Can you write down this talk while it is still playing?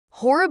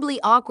Horribly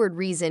awkward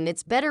reason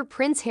it's better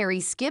Prince Harry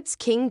skips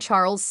King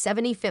Charles'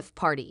 75th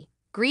party.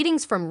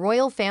 Greetings from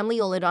royal family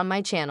Olid on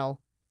my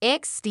channel.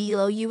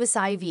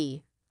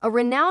 XDLUSIV. A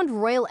renowned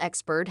royal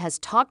expert has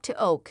talked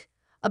to Oak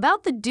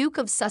about the Duke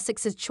of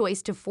Sussex's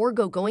choice to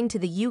forego going to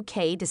the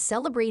UK to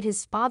celebrate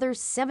his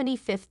father's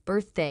 75th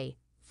birthday.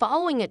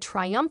 Following a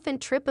triumphant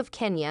trip of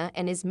Kenya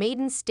and his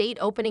maiden state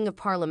opening of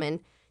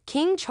Parliament,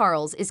 King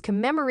Charles is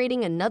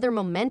commemorating another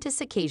momentous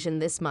occasion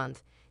this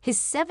month, his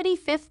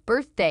 75th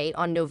birthday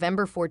on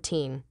November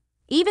 14.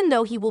 Even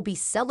though he will be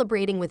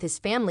celebrating with his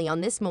family on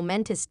this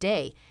momentous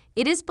day,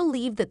 it is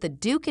believed that the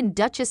Duke and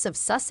Duchess of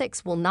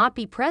Sussex will not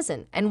be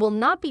present and will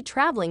not be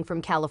traveling from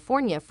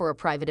California for a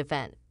private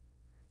event.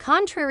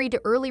 Contrary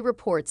to early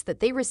reports that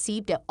they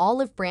received an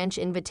olive branch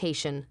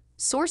invitation,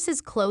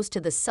 sources close to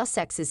the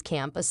Sussex's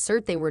camp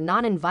assert they were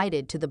not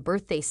invited to the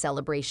birthday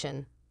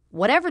celebration.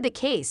 Whatever the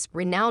case,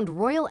 renowned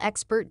royal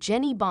expert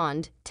Jenny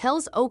Bond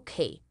tells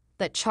OK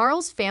that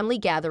Charles' family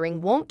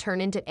gathering won't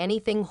turn into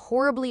anything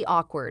horribly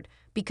awkward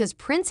because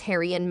Prince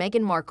Harry and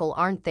Meghan Markle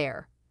aren't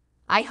there.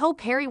 "I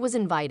hope Harry was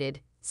invited,"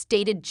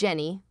 stated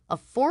Jenny, a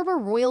former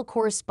royal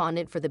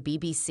correspondent for the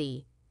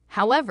BBC.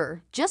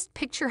 However, just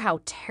picture how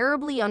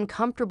terribly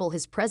uncomfortable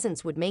his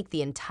presence would make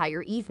the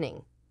entire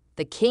evening.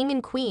 The King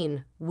and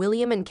Queen,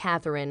 William and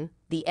Catherine,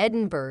 the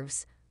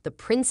Edinburghs, the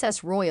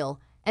Princess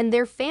Royal, and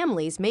their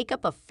families make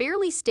up a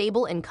fairly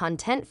stable and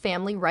content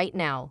family right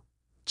now.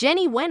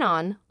 Jenny went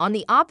on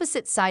the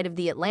opposite side of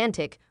the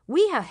Atlantic,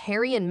 we have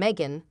Harry and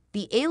Meghan,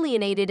 the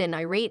alienated and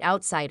irate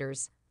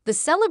outsiders. The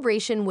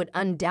celebration would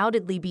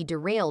undoubtedly be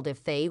derailed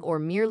if they, or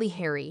merely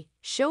Harry,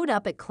 showed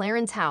up at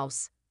Clarence's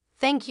house.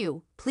 Thank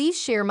you. Please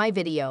share my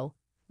video.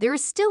 There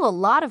is still a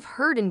lot of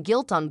hurt and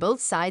guilt on both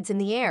sides in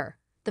the air.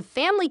 The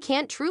family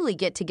can't truly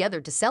get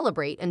together to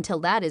celebrate until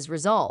that is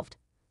resolved.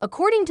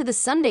 According to the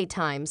Sunday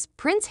Times,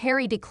 Prince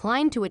Harry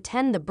declined to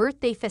attend the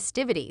birthday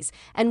festivities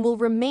and will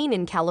remain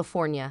in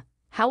California.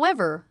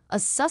 However, a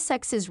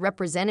Sussex's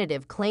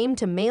representative claimed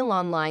to Mail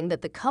Online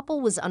that the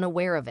couple was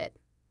unaware of it.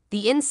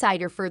 The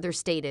insider further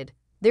stated,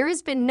 "There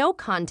has been no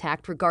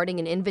contact regarding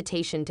an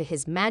invitation to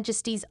His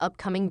Majesty's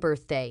upcoming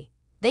birthday.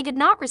 They had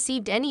not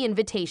received any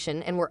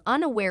invitation and were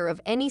unaware of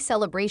any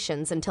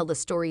celebrations until the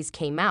stories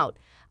came out,"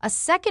 a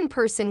second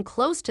person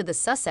close to the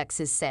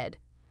Sussexes said.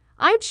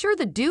 "I'm sure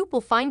the Duke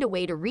will find a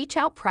way to reach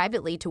out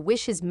privately to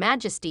wish His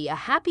Majesty a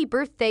happy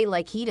birthday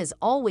like he has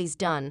always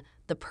done,"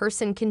 the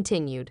person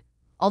continued.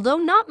 Although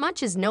not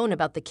much is known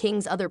about the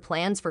King's other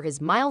plans for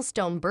his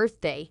milestone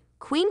birthday,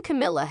 Queen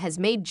Camilla has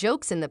made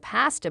jokes in the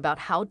past about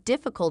how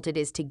difficult it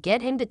is to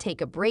get him to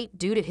take a break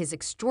due to his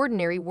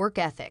extraordinary work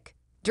ethic.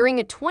 During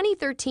a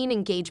 2013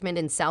 engagement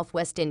in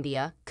Southwest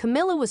India,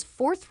 Camilla was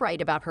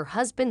forthright about her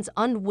husband's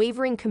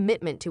unwavering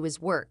commitment to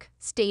his work,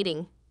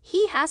 stating,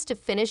 "He has to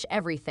finish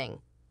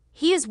everything.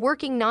 He is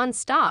working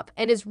non-stop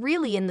and is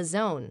really in the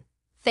zone."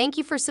 Thank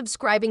you for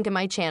subscribing to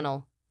my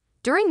channel.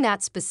 During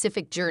that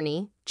specific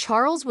journey,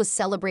 Charles was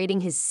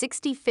celebrating his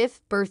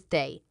 65th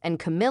birthday, and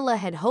Camilla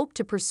had hoped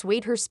to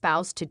persuade her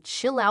spouse to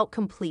chill out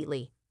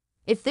completely.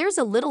 "If there's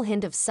a little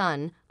hint of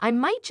sun, I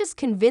might just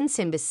convince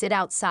him to sit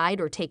outside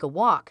or take a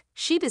walk,"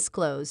 she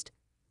disclosed.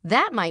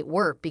 "That might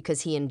work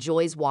because he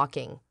enjoys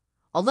walking.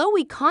 Although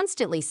we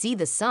constantly see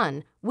the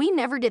sun, we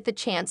never get the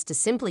chance to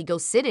simply go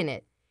sit in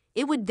it.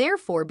 It would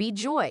therefore be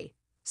joy.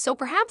 So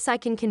perhaps I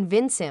can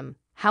convince him.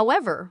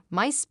 However,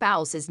 my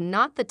spouse is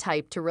not the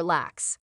type to relax."